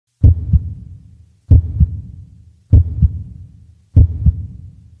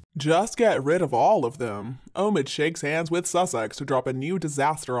Just get rid of all of them. Omid shakes hands with Sussex to drop a new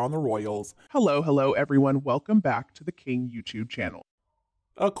disaster on the royals. Hello, everyone. Welcome back to the King YouTube channel.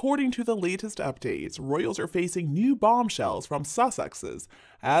 According to the latest updates, royals are facing new bombshells from Sussexes,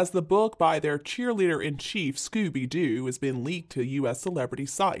 as the book by their cheerleader-in-chief Scooby-Doo has been leaked to US celebrity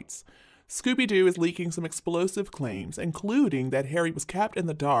sites. Scooby-Doo is leaking some explosive claims, including that Harry was kept in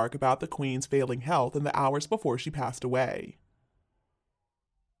the dark about the Queen's failing health in the hours before she passed away.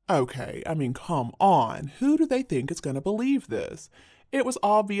 Okay, come on. Who do they think is going to believe this? It was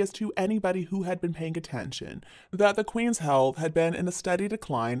obvious to anybody who had been paying attention that the Queen's health had been in a steady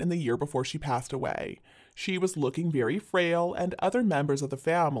decline in the year before she passed away. She was looking very frail, and other members of the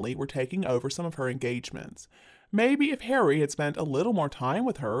family were taking over some of her engagements. Maybe if Harry had spent a little more time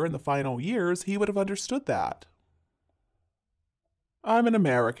with her in the final years, he would have understood that. I'm an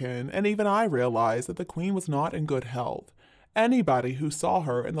American, and even I realized that the Queen was not in good health. Anybody who saw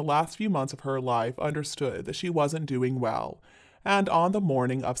her in the last few months of her life understood that she wasn't doing well, and on the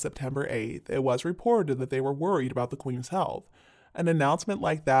morning of September 8th, it was reported that they were worried about the Queen's health. An announcement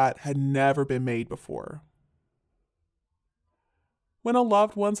like that had never been made before. When a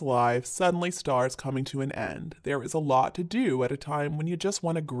loved one's life suddenly starts coming to an end, there is a lot to do at a time when you just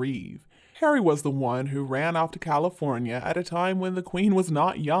want to grieve. Harry was the one who ran off to California at a time when the Queen was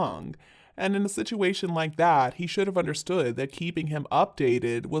not young. And in a situation like that, he should have understood that keeping him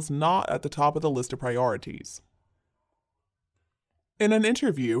updated was not at the top of the list of priorities. In an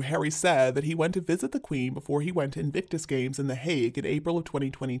interview, Harry said that he went to visit the Queen before he went to Invictus Games in The Hague in April of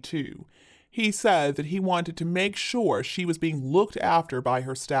 2022. He said that he wanted to make sure she was being looked after by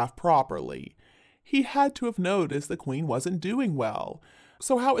her staff properly. He had to have noticed the Queen wasn't doing well.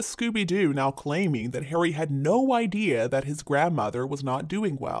 So how is Scooby-Doo now claiming that Harry had no idea that his grandmother was not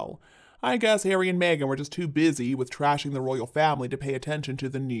doing well? I guess Harry and Meghan were just too busy with trashing the royal family to pay attention to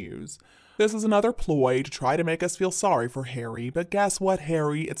the news. This is another ploy to try to make us feel sorry for Harry, but guess what,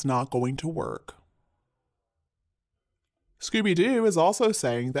 Harry? It's not going to work. Scooby-Doo is also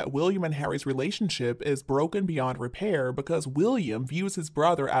saying that William and Harry's relationship is broken beyond repair because William views his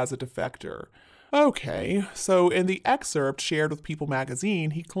brother as a defector. Okay, so in the excerpt shared with People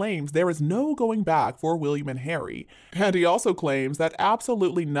magazine, he claims there is no going back for William and Harry, and he also claims that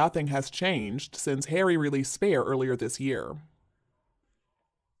absolutely nothing has changed since Harry released Spare earlier this year.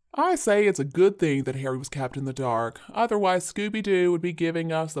 I say it's a good thing that Harry was kept in the dark, otherwise Scooby-Doo would be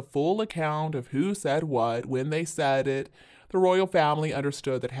giving us the full account of who said what, when they said it. The royal family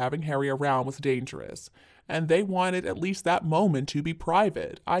understood that having Harry around was dangerous, and they wanted at least that moment to be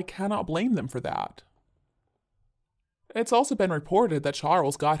private. I cannot blame them for that. It's also been reported that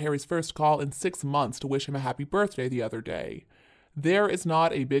Charles got Harry's first call in 6 months to wish him a happy birthday the other day. There is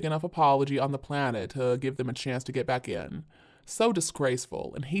not a big enough apology on the planet to give them a chance to get back in. So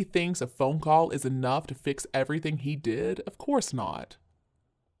disgraceful, and he thinks a phone call is enough to fix everything he did? Of course not.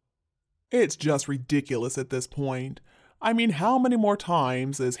 It's just ridiculous at this point. How many more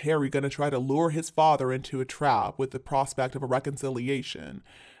times is Harry going to try to lure his father into a trap with the prospect of a reconciliation?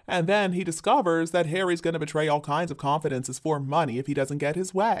 And then he discovers that Harry's going to betray all kinds of confidences for money if he doesn't get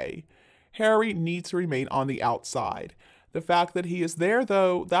his way. Harry needs to remain on the outside. The fact that he is there,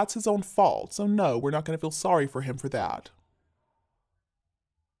 though, that's his own fault, so no, we're not going to feel sorry for him for that.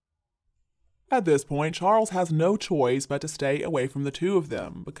 At this point, Charles has no choice but to stay away from the two of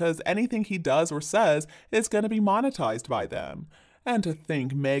them, because anything he does or says is going to be monetized by them. And to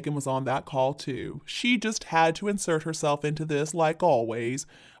think Meghan was on that call too. She just had to insert herself into this like always.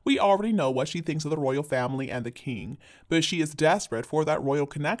 We already know what she thinks of the royal family and the king, but she is desperate for that royal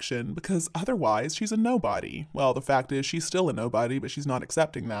connection because otherwise she's a nobody. Well, the fact is she's still a nobody, but she's not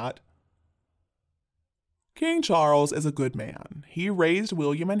accepting that. King Charles is a good man. He raised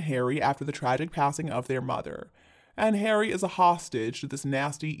William and Harry after the tragic passing of their mother. And Harry is a hostage to this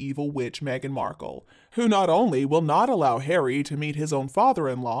nasty, evil witch Meghan Markle, who not only will not allow Harry to meet his own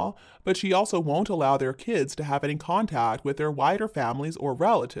father-in-law, but she also won't allow their kids to have any contact with their wider families or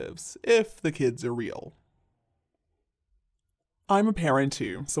relatives, if the kids are real. I'm a parent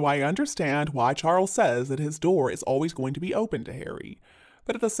too, so I understand why Charles says that his door is always going to be open to Harry.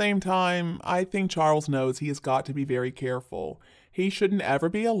 But at the same time, I think Charles knows he has got to be very careful. He shouldn't ever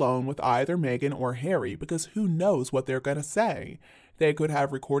be alone with either Meghan or Harry because who knows what they're going to say. They could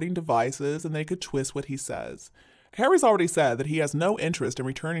have recording devices and they could twist what he says. Harry's already said that he has no interest in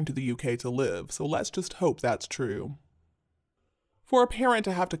returning to the UK to live, so let's just hope that's true. For a parent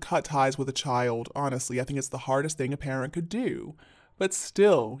to have to cut ties with a child, honestly, I think it's the hardest thing a parent could do. But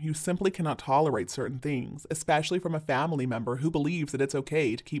still, you simply cannot tolerate certain things, especially from a family member who believes that it's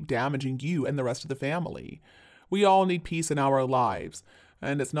okay to keep damaging you and the rest of the family. We all need peace in our lives.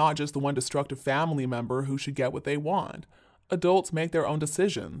 And it's not just the one destructive family member who should get what they want. Adults make their own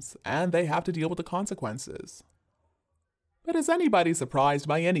decisions, and they have to deal with the consequences. But is anybody surprised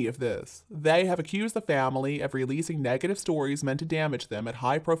by any of this? They have accused the family of releasing negative stories meant to damage them at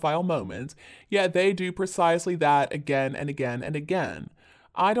high-profile moments, yet they do precisely that again and again and again.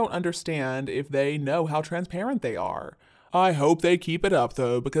 I don't understand if they know how transparent they are. I hope they keep it up,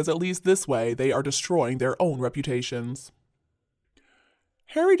 though, because at least this way they are destroying their own reputations.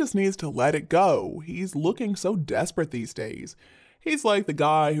 Harry just needs to let it go. He's looking so desperate these days. He's like the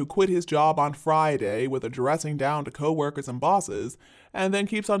guy who quit his job on Friday with a dressing down to coworkers and bosses, and then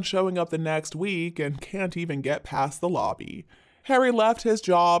keeps on showing up the next week and can't even get past the lobby. Harry left his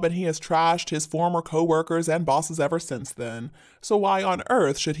job and he has trashed his former coworkers and bosses ever since then, so why on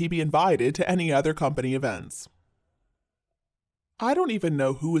earth should he be invited to any other company events? I don't even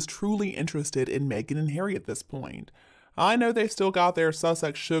know who is truly interested in Meghan and Harry at this point. I know they've still got their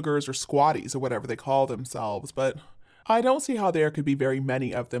Sussex Sugars or Squatties or whatever they call themselves, but I don't see how there could be very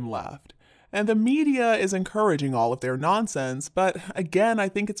many of them left. And the media is encouraging all of their nonsense, but again, I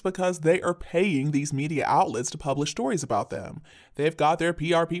think it's because they are paying these media outlets to publish stories about them. They've got their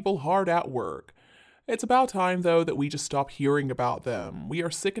PR people hard at work. It's about time, though, that we just stop hearing about them. We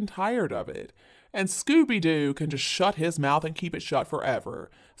are sick and tired of it. And Scooby-Doo can just shut his mouth and keep it shut forever.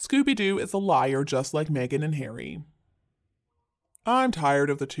 Scooby-Doo is a liar just like Meghan and Harry. I'm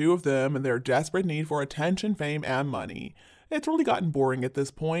tired of the two of them and their desperate need for attention, fame, and money. It's really gotten boring at this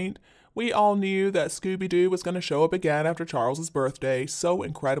point. We all knew that Scooby-Doo was going to show up again after Charles's birthday, so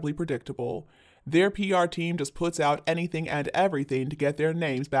incredibly predictable. Their PR team just puts out anything and everything to get their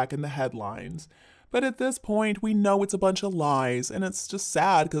names back in the headlines. But at this point, we know it's a bunch of lies, and it's just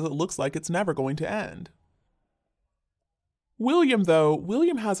sad because it looks like it's never going to end. William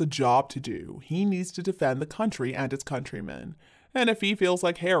has a job to do. He needs to defend the country and its countrymen. And if he feels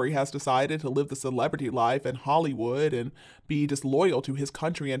like Harry has decided to live the celebrity life in Hollywood and be disloyal to his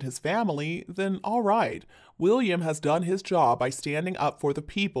country and his family, then all right. William has done his job by standing up for the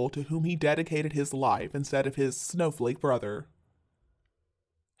people to whom he dedicated his life instead of his snowflake brother.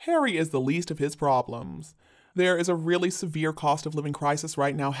 Harry is the least of his problems. There is a really severe cost of living crisis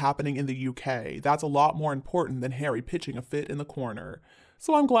right now happening in the UK. That's a lot more important than Harry pitching a fit in the corner.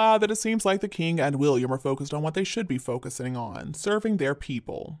 So I'm glad that it seems like the King and William are focused on what they should be focusing on, serving their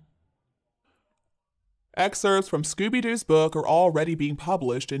people. Excerpts from Scooby-Doo's book are already being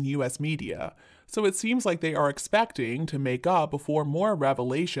published in US media, so it seems like they are expecting to make up before more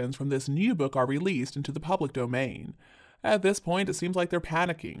revelations from this new book are released into the public domain. At this point, it seems like they're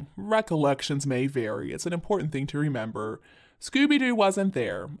panicking. Recollections may vary. It's an important thing to remember. Scooby-Doo wasn't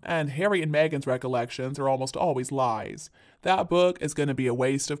there, and Harry and Meghan's recollections are almost always lies. That book is going to be a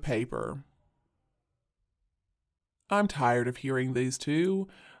waste of paper. I'm tired of hearing these two.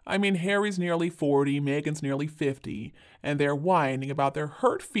 I mean, Harry's nearly 40, Meghan's nearly 50, and they're whining about their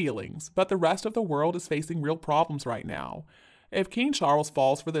hurt feelings, but the rest of the world is facing real problems right now. If King Charles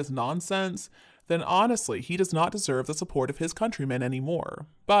falls for this nonsense, then honestly, he does not deserve the support of his countrymen anymore.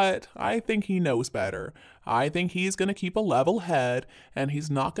 But I think he knows better. I think he's going to keep a level head, and he's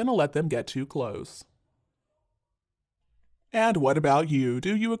not going to let them get too close. And what about you?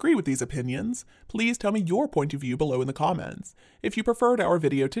 Do you agree with these opinions? Please tell me your point of view below in the comments. If you preferred our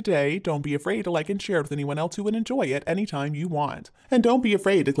video today, don't be afraid to like and share it with anyone else who would enjoy it anytime you want. And don't be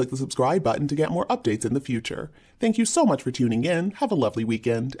afraid to click the subscribe button to get more updates in the future. Thank you so much for tuning in, have a lovely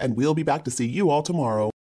weekend, and we'll be back to see you all tomorrow.